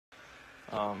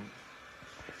I'll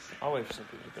wait for some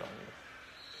people to get on here.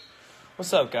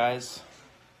 What's up, guys?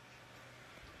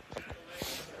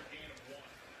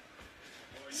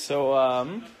 So,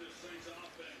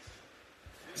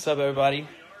 what's up, everybody?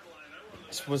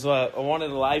 This was I wanted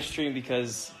to live stream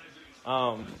because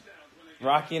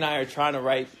Rocky and I are trying to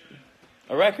write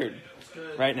a record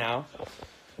right now.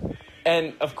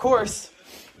 And, of course,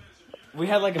 we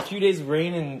had like a few days of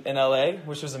rain in LA,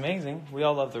 which was amazing. We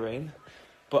all love the rain.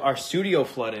 But our studio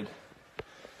flooded.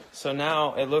 So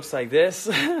now it looks like this.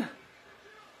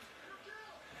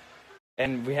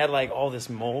 And we had like all this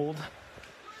mold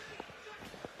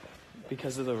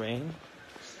because of the rain.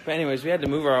 But anyways, we had to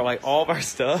move all of our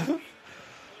stuff.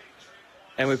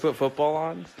 And we put football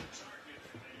on.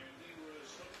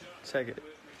 Check it.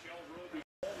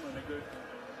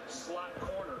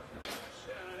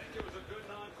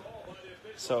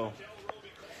 So,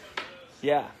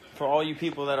 yeah, for all you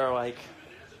people that are like,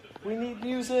 we need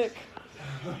music.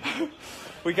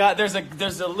 There's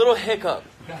a little hiccup.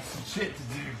 We got some shit to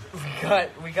do.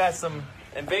 We got some,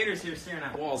 and Vader's here staring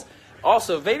at walls.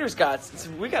 Also, we got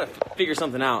to figure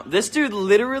something out. This dude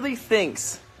literally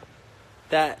thinks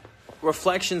that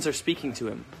reflections are speaking to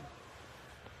him.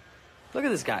 Look at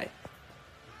this guy.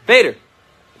 Vader.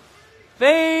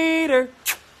 Vader.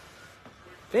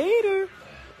 Vader.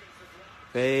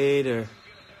 Vader.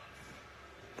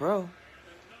 Bro.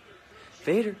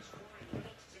 Vader.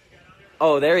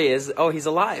 Oh, there he is. Oh, he's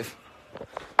alive.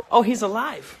 Oh, he's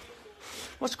alive.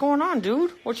 What's going on,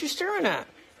 dude? What you staring at?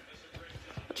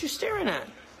 What you staring at?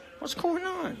 What's going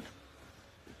on?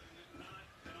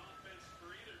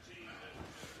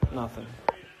 Nothing.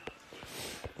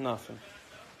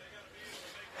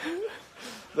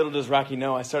 Little does Rocky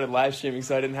know, I started live streaming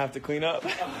so I didn't have to clean up.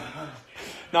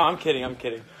 No, I'm kidding.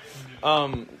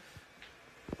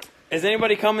 Is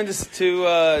anybody coming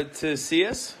to see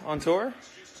us on tour?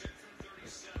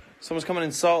 Someone's coming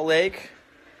in Salt Lake.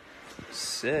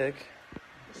 Sick.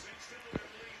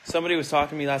 Somebody was talking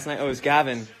to me last night. Oh, it was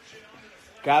Gavin.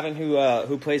 Gavin,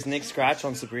 who plays Nick Scratch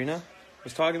on Sabrina,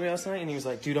 was talking to me last night, and he was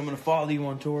like, dude, I'm going to follow you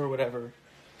on tour or whatever.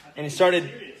 And he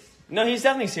started... No, he's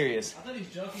definitely serious. I thought he was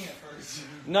joking at first.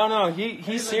 No,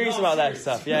 he's serious about that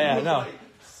stuff. Yeah, no.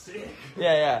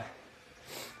 Yeah.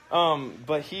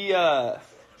 But he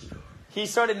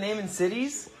started naming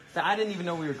cities that I didn't even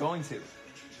know we were going to.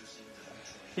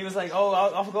 He was like, "Oh,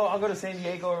 I'll go to San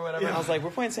Diego or whatever." Yeah. And I was like,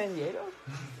 "We're playing San Diego?"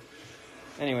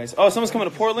 Anyways, someone's coming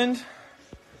to Portland.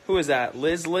 Who is that?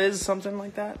 Liz, something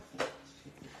like that.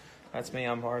 That's me.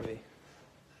 I'm Harvey.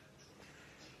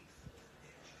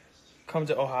 Come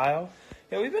to Ohio?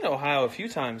 Yeah, we've been to Ohio a few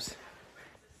times.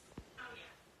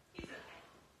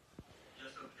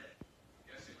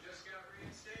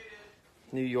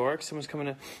 New York, someone's coming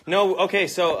to... No, okay,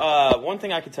 so one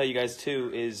thing I could tell you guys,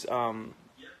 too, is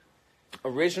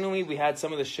originally we had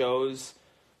some of the shows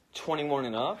 21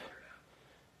 and up,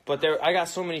 but I got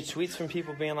so many tweets from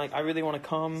people being like, I really want to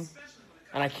come,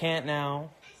 and I can't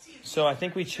now. So I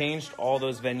think we changed all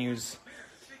those venues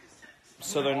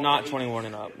so they're not 21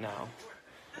 and up now.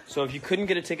 So if you couldn't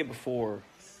get a ticket before,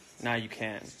 now you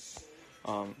can.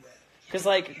 Because,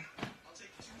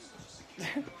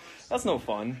 that's no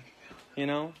fun. You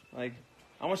know, I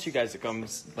want you guys to come,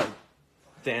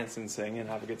 dance and sing and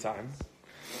have a good time.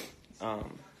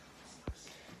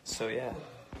 So yeah.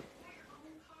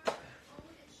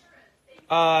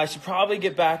 I should probably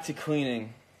get back to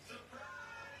cleaning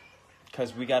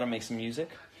because we got to make some music.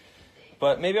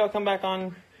 But maybe I'll come back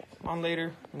on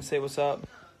later and say what's up.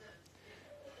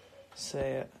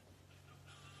 Say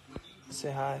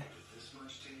hi.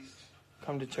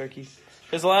 Come to Turkey.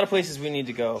 There's a lot of places we need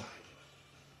to go.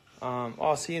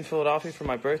 I'll see you in Philadelphia for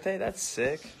my birthday. That's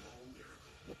sick.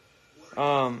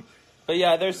 But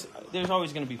yeah, there's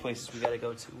always going to be places we got to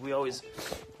go to. We always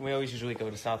usually go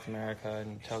to South America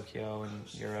and Tokyo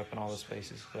and Europe and all those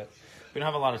places, but we don't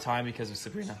have a lot of time because of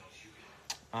Sabrina.